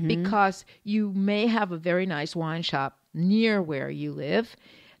because you may have a very nice wine shop near where you live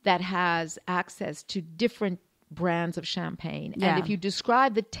that has access to different brands of champagne. Yeah. And if you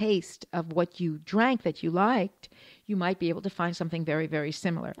describe the taste of what you drank that you liked, you might be able to find something very, very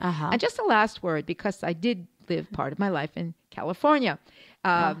similar. And just a last word, because I did live part of my life in California.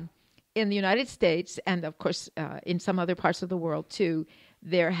 In the United States, and of course in some other parts of the world too,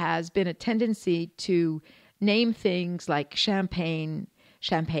 there has been a tendency to name things like champagne,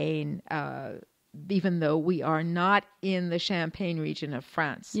 even though we are not in the Champagne region of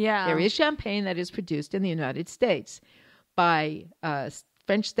France. Yeah. There is champagne that is produced in the United States. By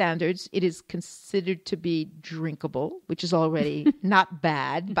French standards, it is considered to be drinkable, which is already not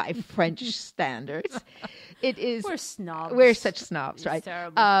bad by French standards. It is. We're snobs. We're such snobs, right? It's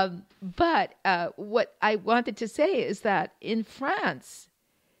terrible. But what I wanted to say is that in France,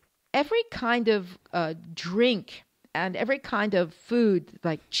 every kind of drink and every kind of food,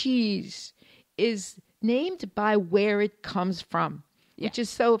 like cheese, is named by where it comes from. Which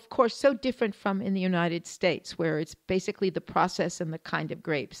is of course, so different from in the United States, where it's basically the process and the kind of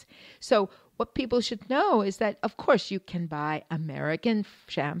grapes. So what people should know is that, of course, you can buy American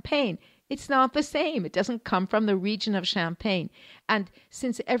champagne. It's not the same. It doesn't come from the region of Champagne. And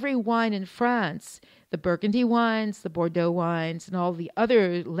since every wine in France, the Burgundy wines, the Bordeaux wines, and all the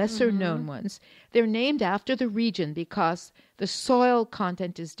other lesser-known ones, they're named after the region because the soil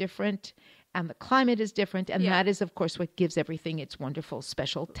content is different, and the climate is different, and that is, of course, what gives everything its wonderful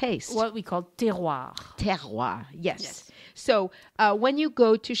special taste. What we call terroir. Terroir, yes. So when you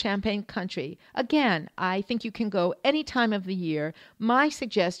go to Champagne country, again, I think you can go any time of the year. My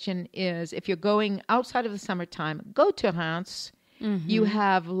suggestion is if you're going outside of the summertime, go to Reims. You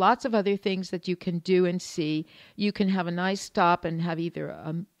have lots of other things that you can do and see. You can have a nice stop and have either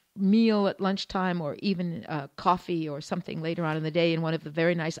a meal at lunchtime or even coffee or something later on in the day in one of the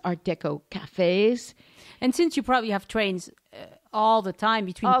very nice Art Deco cafes. And since you probably have trains all the time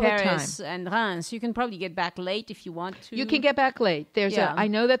between Paris and Reims, you can probably get back late if you want to. You can get back late. I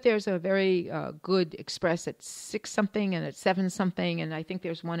know that there's a very good express at 6 something and at 7 something, and I think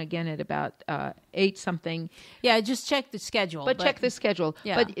there's one again at about 8 something. Yeah, just check the schedule. But check the schedule.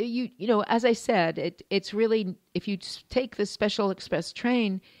 Yeah. But you know, as I said, it's really, if you take the special express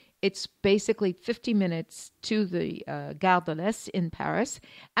train, it's basically 50 minutes to the Gare de l'Est in Paris.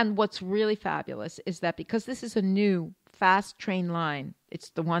 And what's really fabulous is that because this is a new fast train line,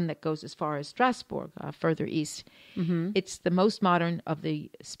 it's the one that goes as far as Strasbourg, further east. It's the most modern of the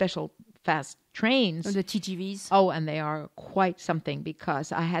special fast trains. The TGVs. Oh, and they are quite something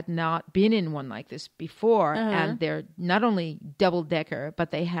because I had not been in one like this before. And they're not only double-decker, but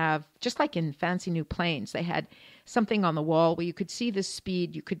they have, just like in fancy new planes, they had something on the wall where you could see the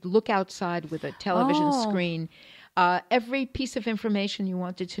speed. You could look outside with a television screen. Every piece of information you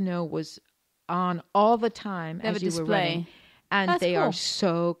wanted to know was on all the time as you were running. And they are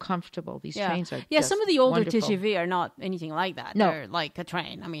so comfortable. These trains are just some of the older wonderful. TGV are not anything like that. No. They're like a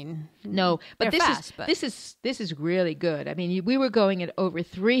train. I mean, no, but this is really good. I mean, we were going at over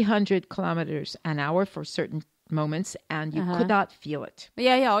 300 kilometers an hour for certain moments, and you could not feel it.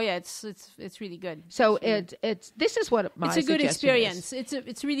 It's really good. So this is what my it's a good experience. Is.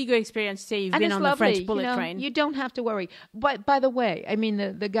 It's a really good experience to say you've been on lovely. the French bullet train. You don't have to worry. But by the way, I mean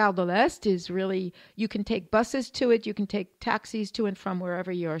the Gare de l'Est is really, you can take buses to it, you can take taxis to and from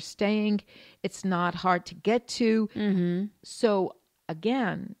wherever you're staying. It's not hard to get to. So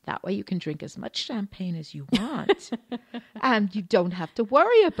again, that way you can drink as much champagne as you want, and you don't have to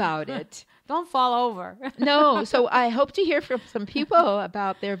worry about it. Don't fall over. No. So I hope to hear from some people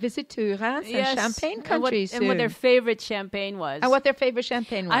about their visit to Reims and Champagne country soon. And what their favorite champagne was. And what their favorite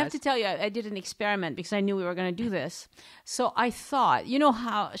champagne was. I have to tell you, I did an experiment because I knew we were going to do this. So I thought, you know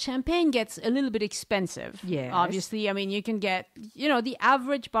how champagne gets a little bit expensive. Yes. Obviously, I mean, you can get, the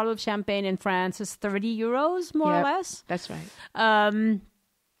average bottle of champagne in France is 30 euros, more or less. That's right.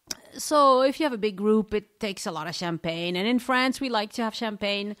 so if you have a big group, it takes a lot of champagne. And in France, we like to have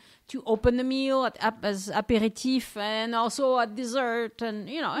champagne to open the meal as aperitif and also at dessert. And,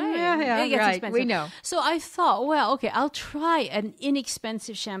 it gets expensive. We know. So I thought, well, okay, I'll try an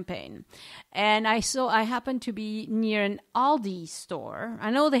inexpensive champagne. And I happened to be near an Aldi store.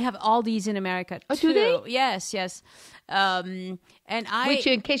 I know they have Aldis in America too. Oh, do they? Yes. Which,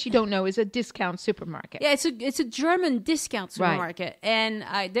 in case you don't know, is a discount supermarket. Yeah, it's a German discount supermarket, and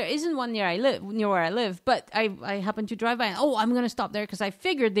there isn't one near where I live. But I happened to drive by, and I'm going to stop there because I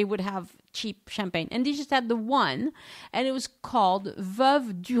figured they would have cheap champagne, and they just had the one, and it was called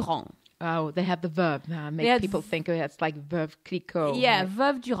Veuve Durand. Oh, they have the Veuve. Make people think it's like Veuve Clicquot. Yeah,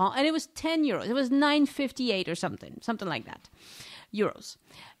 Veuve Durand, and it was €10. It was $9.58 or something like that, euros.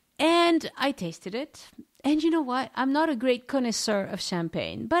 And I tasted it. And you know what? I'm not a great connoisseur of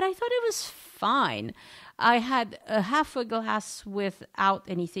champagne, but I thought it was fine. I had half a glass without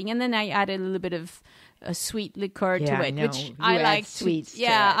anything, and then I added a little bit of sweet liqueur to it, which I like. Sweets.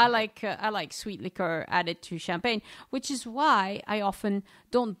 Yeah, I like sweet liqueur added to champagne, which is why I often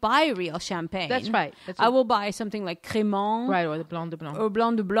don't buy real champagne. That's right. I will buy something like Crémant, right, or the Blanc de Blanc, or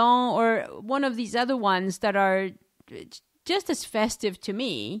Blanc de Blanc, or one of these other ones that are just as festive to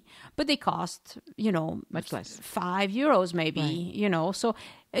me, but they cost, much less, €5 maybe, right. So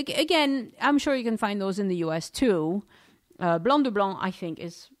again, I'm sure you can find those in the US too. Blanc de Blanc, I think,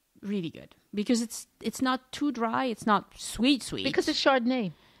 is really good because it's not too dry. It's not sweet. Because it's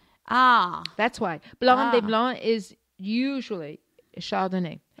Chardonnay. That's why. Blanc de Blanc is usually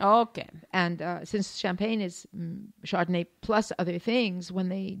Chardonnay. Okay. And since champagne is Chardonnay plus other things, when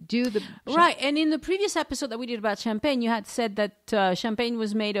they do the... Right. And in the previous episode that we did about champagne, you had said that champagne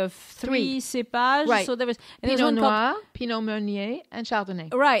was made of three cépages. Right. So there was... Pinot Noir, Pinot Meunier, and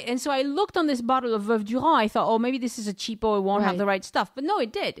Chardonnay. Right. And so I looked on this bottle of Veuve Durand. I thought, maybe this is a cheapo. It won't have the right stuff. But no,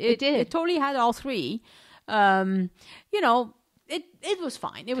 it did. It did. It totally had all three. It was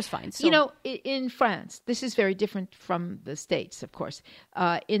fine. It was fine. So. In France, this is very different from the States, of course.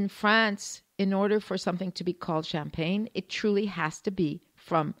 In France, in order for something to be called champagne, it truly has to be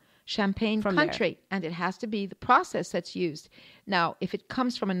from Champagne country. There. And it has to be the process that's used. Now, if it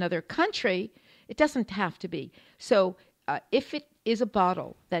comes from another country, it doesn't have to be. So if it is a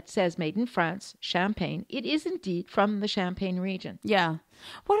bottle that says made in France, champagne, it is indeed from the Champagne region. Yeah.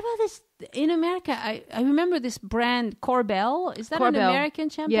 What about this in America? I remember this brand Corbel. Is that an American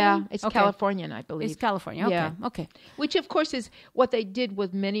champagne? Yeah, it's Californian, I believe. It's California. Okay. Yeah. Okay. Which, of course, is what they did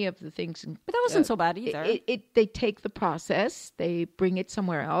with many of the things. But that wasn't so bad either. They take the process, they bring it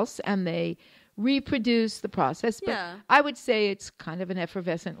somewhere else, and they reproduce the process. But I would say it's kind of an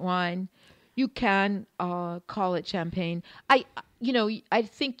effervescent wine. You can call it champagne. I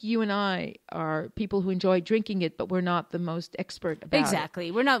think you and I are people who enjoy drinking it, but we're not the most expert about it.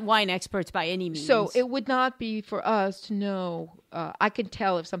 Exactly. We're not wine experts by any means. So it would not be for us to know. I can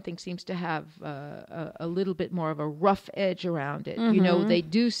tell if something seems to have a little bit more of a rough edge around it. Mm-hmm. They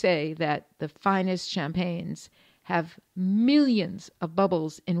do say that the finest champagnes have millions of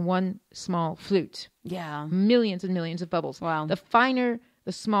bubbles in one small flute. Yeah. Millions and millions of bubbles. Wow. The finer,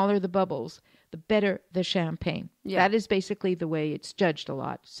 the smaller the bubbles, the better the champagne. Yeah. That is basically the way it's judged a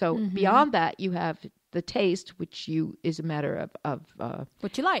lot. So beyond that, you have the taste, which is a matter of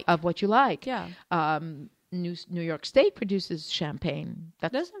what you like. Of what you like. Yeah. New York State produces champagne.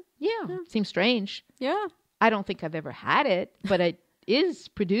 Does it? Yeah. Seems strange. Yeah. I don't think I've ever had it, but it is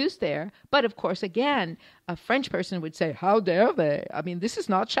produced there. But of course, again, a French person would say, how dare they? I mean, this is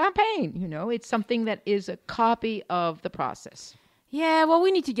not champagne. It's something that is a copy of the process. Yeah, well,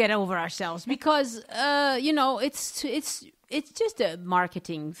 we need to get over ourselves because, it's just a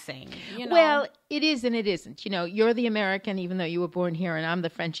marketing thing. Well, it is and it isn't. You're the American, even though you were born here, and I'm the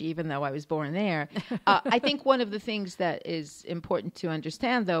French, even though I was born there. I think one of the things that is important to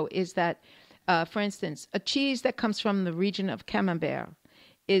understand, though, is that, for instance, a cheese that comes from the region of Camembert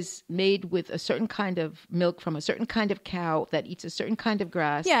is made with a certain kind of milk from a certain kind of cow that eats a certain kind of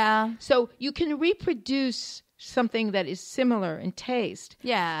grass. Yeah. So you can reproduce something that is similar in taste.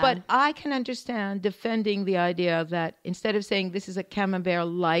 Yeah. But I can understand defending the idea that instead of saying this is a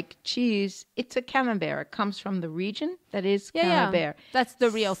Camembert-like cheese, it's a Camembert. It comes from the region that is Camembert. Yeah. That's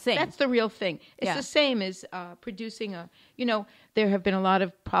the real thing. That's the real thing. It's the same as producing there have been a lot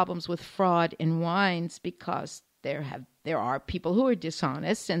of problems with fraud in wines because there are people who are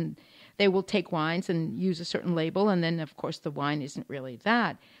dishonest and they will take wines and use a certain label, and then, of course, the wine isn't really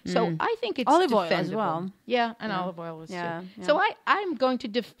that. So I think it's olive defendable. oil as well. Yeah, and olive oil is too. Yeah. So I'm going to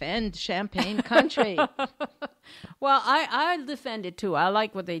defend Champagne country. Well, I'll defend it too. I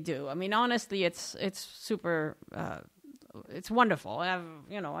like what they do. I mean, honestly, it's super It's wonderful.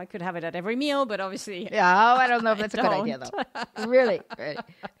 I could have it at every meal, but obviously... Yeah, I don't know if that's a good idea, though. Really.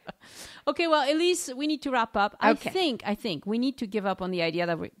 Okay, well, Elise, we need to wrap up. Okay. I think we need to give up on the idea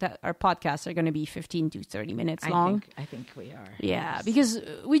that our podcasts are going to be 15 to 30 minutes long. I think we are. Yeah, yes. because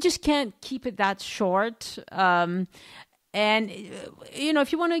we just can't keep it that short. And,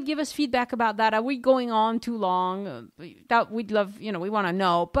 if you want to give us feedback about that, are we going on too long? That we'd love, we want to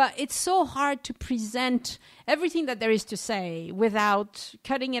know. But it's so hard to present everything that there is to say without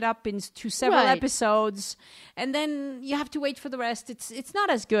cutting it up into several episodes. And then you have to wait for the rest. It's not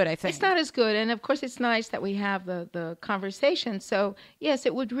as good, I think. It's not as good. And, of course, it's nice that we have the conversation. So, yes,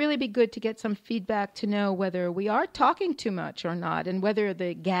 it would really be good to get some feedback to know whether we are talking too much or not, and whether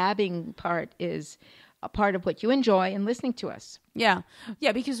the gabbing part is a part of what you enjoy in listening to us. Yeah,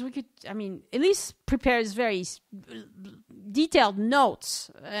 because we could, Elise prepares very detailed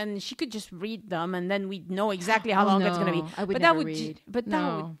notes, and she could just read them, and then we'd know exactly how long it's going to be. I would never read.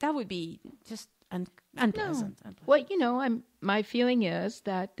 That would be just unpleasant. No. Well, my feeling is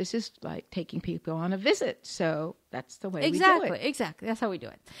that this is like taking people on a visit, so that's the way we do it. Exactly. That's how we do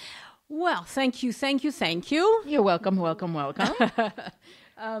it. Well, thank you. You're welcome.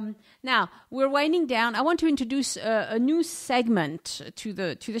 Now we're winding down. I want to introduce a new segment to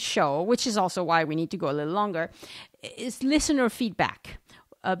the show, which is also why we need to go a little longer. It's listener feedback.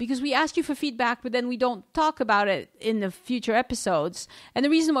 Because we ask you for feedback, but then we don't talk about it in the future episodes. And the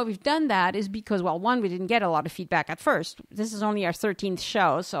reason why we've done that is because, well, one, we didn't get a lot of feedback at first. This is only our 13th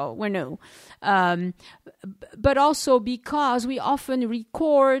show, so we're new. But also because we often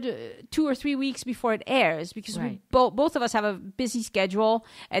record 2 or 3 weeks before it airs, because both of us have a busy schedule,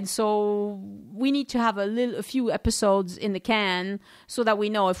 and so we need to have a few episodes in the can so that we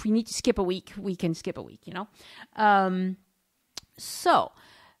know if we need to skip a week, we can skip a week,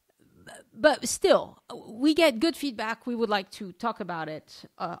 But still, we get good feedback. We would like to talk about it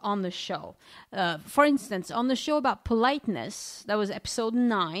on the show. For instance, on the show about politeness, that was episode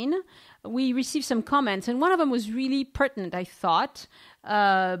 9, we received some comments, and one of them was really pertinent, I thought.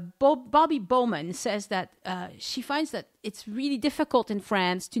 Bobby Bowman says that she finds that it's really difficult in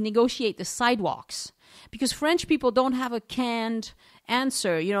France to negotiate the sidewalks because French people don't have a canned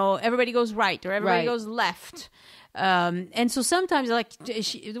answer. Everybody goes right or everybody goes left. And so sometimes, like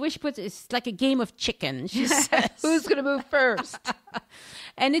the way she puts it, it's like a game of chicken. She says, "Who's going to move first?"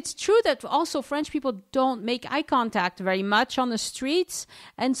 And it's true that also French people don't make eye contact very much on the streets,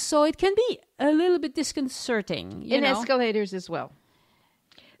 and so it can be a little bit disconcerting. In escalators as well.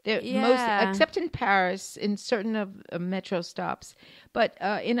 Except in Paris, in certain of metro stops, but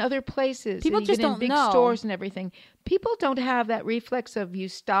in other places, people just don't in big know. Stores and everything, people don't have that reflex of you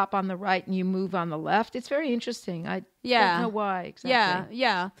stop on the right and you move on the left. It's very interesting. I don't know why exactly.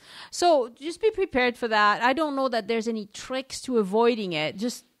 Yeah. So just be prepared for that. I don't know that there's any tricks to avoiding it.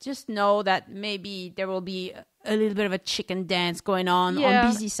 Just know that maybe there will be a little bit of a chicken dance going on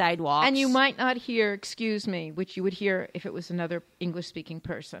busy sidewalks. And you might not hear, excuse me, which you would hear if it was another English-speaking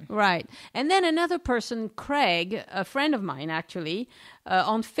person. Right. And then another person, Craig, a friend of mine actually,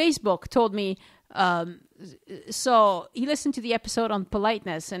 on Facebook told me, so he listened to the episode on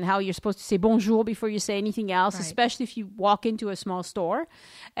politeness and how you're supposed to say bonjour before you say anything else, especially if you walk into a small store.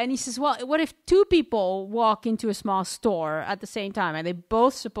 And he says, well, what if 2 people walk into a small store at the same time? Are they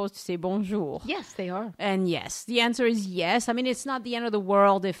both supposed to say bonjour? Yes, they are. And yes, the answer is yes. I mean, it's not the end of the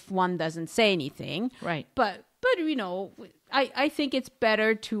world if one doesn't say anything. Right. But I think it's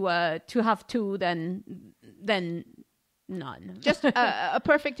better to have 2 than none. Just a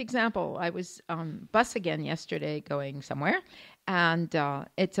perfect example. I was on bus again yesterday going somewhere, and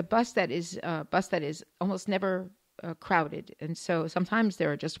it's a bus that is almost never crowded. And so sometimes there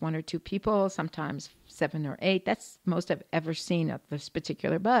are just 1 or 2 people, sometimes 7 or 8. That's most I've ever seen of this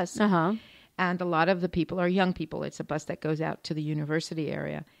particular bus. Uh-huh. And a lot of the people are young people. It's a bus that goes out to the university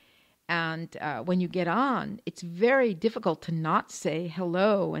area. And when you get on, it's very difficult to not say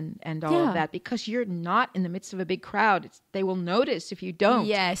hello and all of that because you're not in the midst of a big crowd. They will notice if you don't.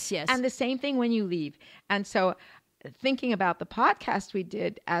 Yes. And the same thing when you leave. And so thinking about the podcast we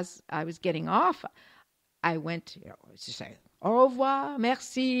did as I was getting off, I went to say, au revoir,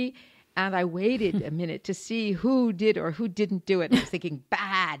 merci. And I waited a minute to see who did or who didn't do it. I was thinking,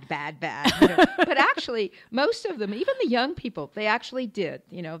 bad. But actually, most of them, even the young people, they actually did.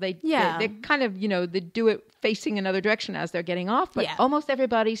 They kind of, they do it facing another direction as they're getting off. But almost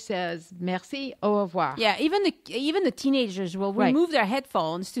everybody says, merci, au revoir. Yeah, even the teenagers will remove their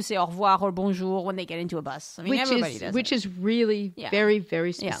headphones to say au revoir or bonjour when they get into a bus. I mean, everybody does which is really very,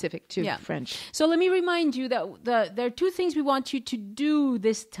 very specific to French. So let me remind you that there are 2 things we want you to do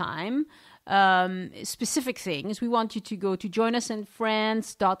this time. specific things, we want you to go to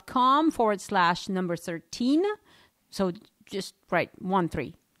joinusinfrance.com/13. So just write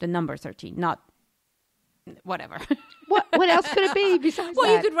 13, the number 13, not whatever. What else could it be besides well,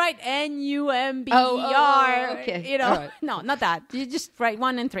 that? you could write NUMBER. Okay. You know, right. No, not that. You just write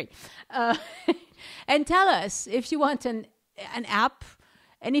 1 and 3. And tell us if you want an app,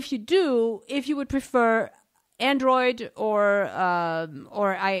 and if you do, if you would prefer Android or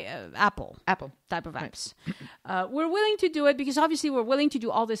Apple type of apps. Right. We're willing to do it because obviously we're willing to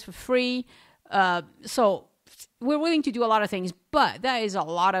do all this for free. So we're willing to do a lot of things, but that is a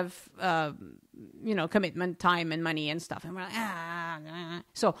lot of commitment, time, and money and stuff. And we're like,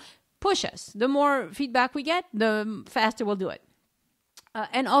 So push us. The more feedback we get, the faster we'll do it.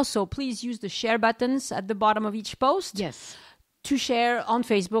 And also, please use the share buttons at the bottom of each post. Yes. To share on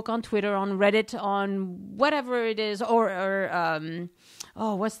Facebook, on Twitter, on Reddit, on whatever it is, or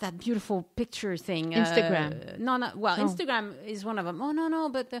what's that beautiful picture thing? Instagram. Instagram is one of them.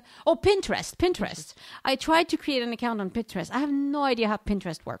 Pinterest. I tried to create an account on Pinterest. I have no idea how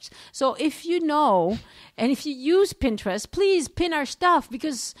Pinterest works. So if you know, and if you use Pinterest, please pin our stuff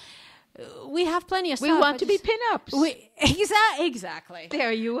because we have plenty of stuff. We want to be pin-ups. Exactly.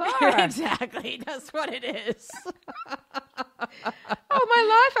 There you are. Exactly. That's what it is. All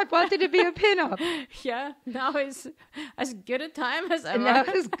my life I've wanted to be a pin-up. Yeah. Now is as good a time as ever. Now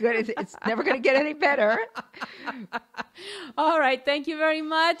it's good. It's never going to get any better. All right. Thank you very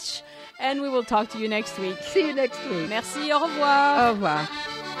much. And we will talk to you next week. See you next week. Merci. Au revoir. Au revoir.